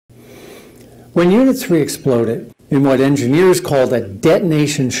When Unit 3 exploded in what engineers called a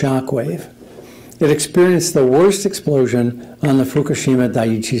detonation shockwave, it experienced the worst explosion on the Fukushima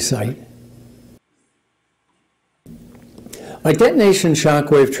Daiichi site. A detonation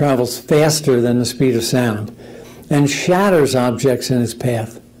shockwave travels faster than the speed of sound and shatters objects in its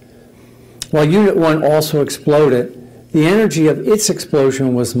path. While Unit 1 also exploded, the energy of its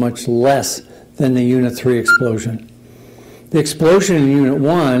explosion was much less than the Unit 3 explosion. The explosion in Unit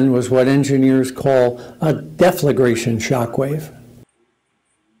 1 was what engineers call a deflagration shockwave.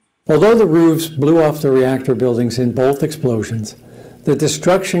 Although the roofs blew off the reactor buildings in both explosions, the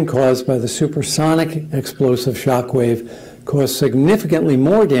destruction caused by the supersonic explosive shockwave caused significantly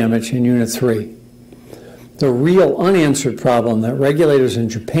more damage in Unit 3. The real unanswered problem that regulators in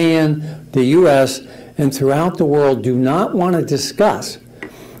Japan, the US, and throughout the world do not want to discuss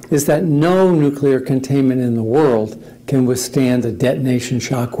is that no nuclear containment in the world can withstand a detonation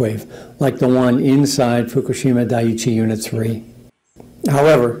shockwave like the one inside Fukushima Daiichi Unit 3.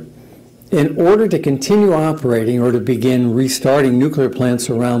 However, in order to continue operating or to begin restarting nuclear plants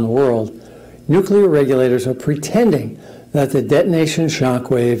around the world, nuclear regulators are pretending that the detonation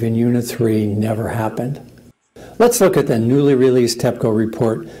shockwave in Unit 3 never happened. Let's look at the newly released TEPCO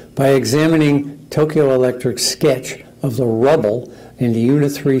report by examining Tokyo Electric's sketch of the rubble in the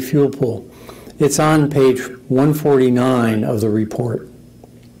Unit 3 fuel pool. It's on page 149 of the report.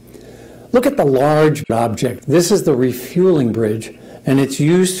 Look at the large object. This is the refueling bridge, and it's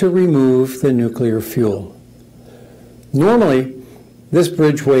used to remove the nuclear fuel. Normally, this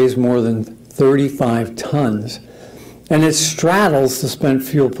bridge weighs more than 35 tons, and it straddles the spent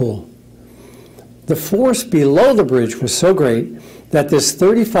fuel pool. The force below the bridge was so great that this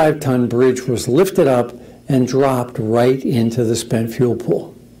 35-ton bridge was lifted up and dropped right into the spent fuel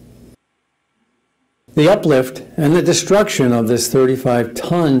pool. The uplift and the destruction of this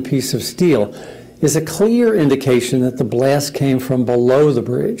 35-ton piece of steel is a clear indication that the blast came from below the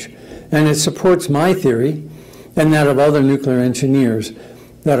bridge, and it supports my theory and that of other nuclear engineers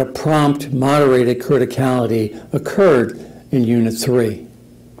that a prompt, moderated criticality occurred in Unit 3.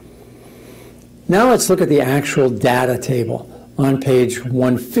 Now let's look at the actual data table on page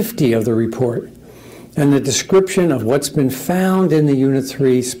 150 of the report and the description of what's been found in the Unit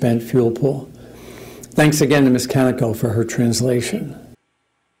 3 spent fuel pool. Thanks again to Ms. Kaneko for her translation.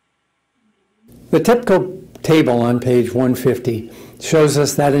 The TEPCO table on page 150 shows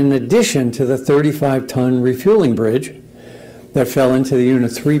us that in addition to the 35-ton refueling bridge that fell into the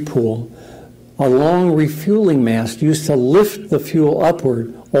Unit 3 pool, a long refueling mast used to lift the fuel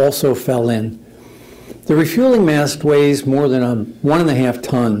upward also fell in. The refueling mast weighs more than 1.5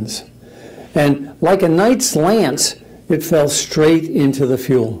 tons, and like a knight's lance, it fell straight into the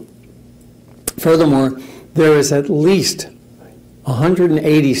fuel. Furthermore, there is at least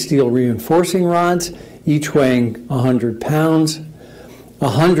 180 steel reinforcing rods, each weighing 100 pounds,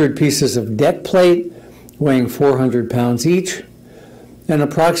 100 pieces of deck plate weighing 400 pounds each, and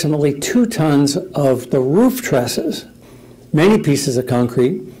approximately 2 tons of the roof trusses, many pieces of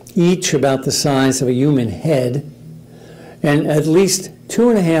concrete, each about the size of a human head, and at least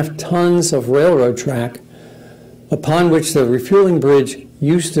 2.5 tons of railroad track, upon which the refueling bridge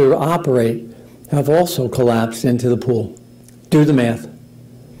used to operate, have also collapsed into the pool. Do the math.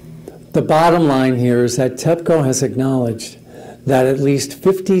 The bottom line here is that TEPCO has acknowledged that at least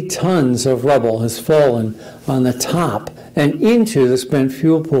 50 tons of rubble has fallen on the top and into the spent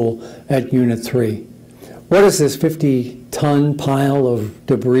fuel pool at Unit 3. What does this 50-ton pile of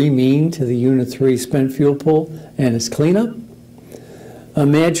debris mean to the Unit 3 spent fuel pool and its cleanup?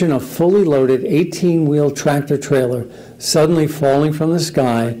 Imagine a fully loaded 18-wheel tractor trailer suddenly falling from the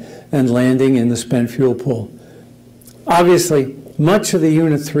sky and landing in the spent fuel pool. Obviously, much of the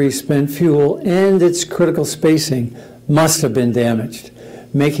Unit 3 spent fuel and its critical spacing must have been damaged,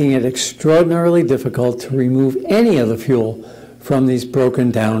 making it extraordinarily difficult to remove any of the fuel from these broken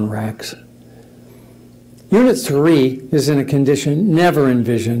down racks. Unit 3 is in a condition never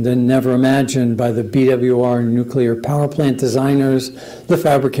envisioned and never imagined by the BWR nuclear power plant designers, the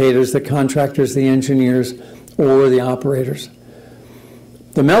fabricators, the contractors, the engineers, or the operators.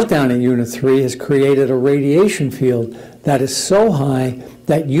 The meltdown in Unit 3 has created a radiation field that is so high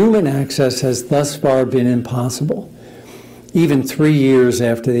that human access has thus far been impossible, even 3 years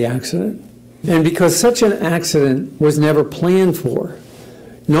after the accident. And because such an accident was never planned for,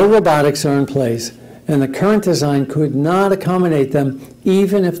 no robotics are in place, and the current design could not accommodate them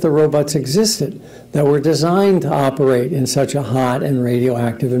even if the robots existed that were designed to operate in such a hot and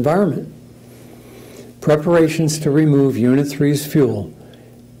radioactive environment. Preparations to remove Unit 3's fuel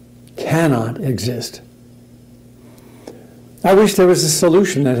cannot exist. I wish there was a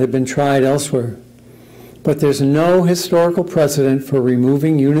solution that had been tried elsewhere, but there's no historical precedent for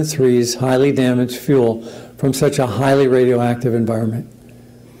removing Unit 3's highly damaged fuel from such a highly radioactive environment.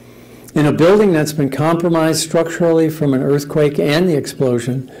 In a building that's been compromised structurally from an earthquake and the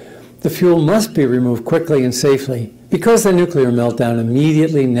explosion, the fuel must be removed quickly and safely. Because the nuclear meltdown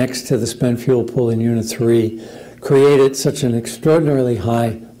immediately next to the spent fuel pool in Unit 3 created such an extraordinarily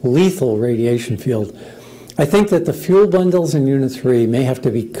high lethal radiation field, I think that the fuel bundles in Unit 3 may have to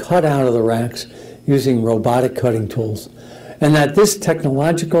be cut out of the racks using robotic cutting tools, and that this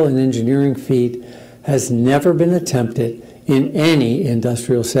technological and engineering feat has never been attempted in any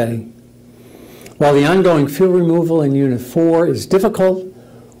industrial setting. While the ongoing fuel removal in Unit 4 is difficult,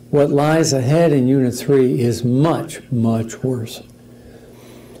 what lies ahead in Unit 3 is much, much worse.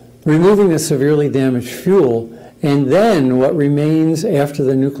 Removing the severely damaged fuel and then what remains after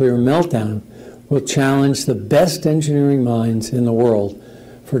the nuclear meltdown will challenge the best engineering minds in the world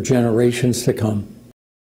for generations to come.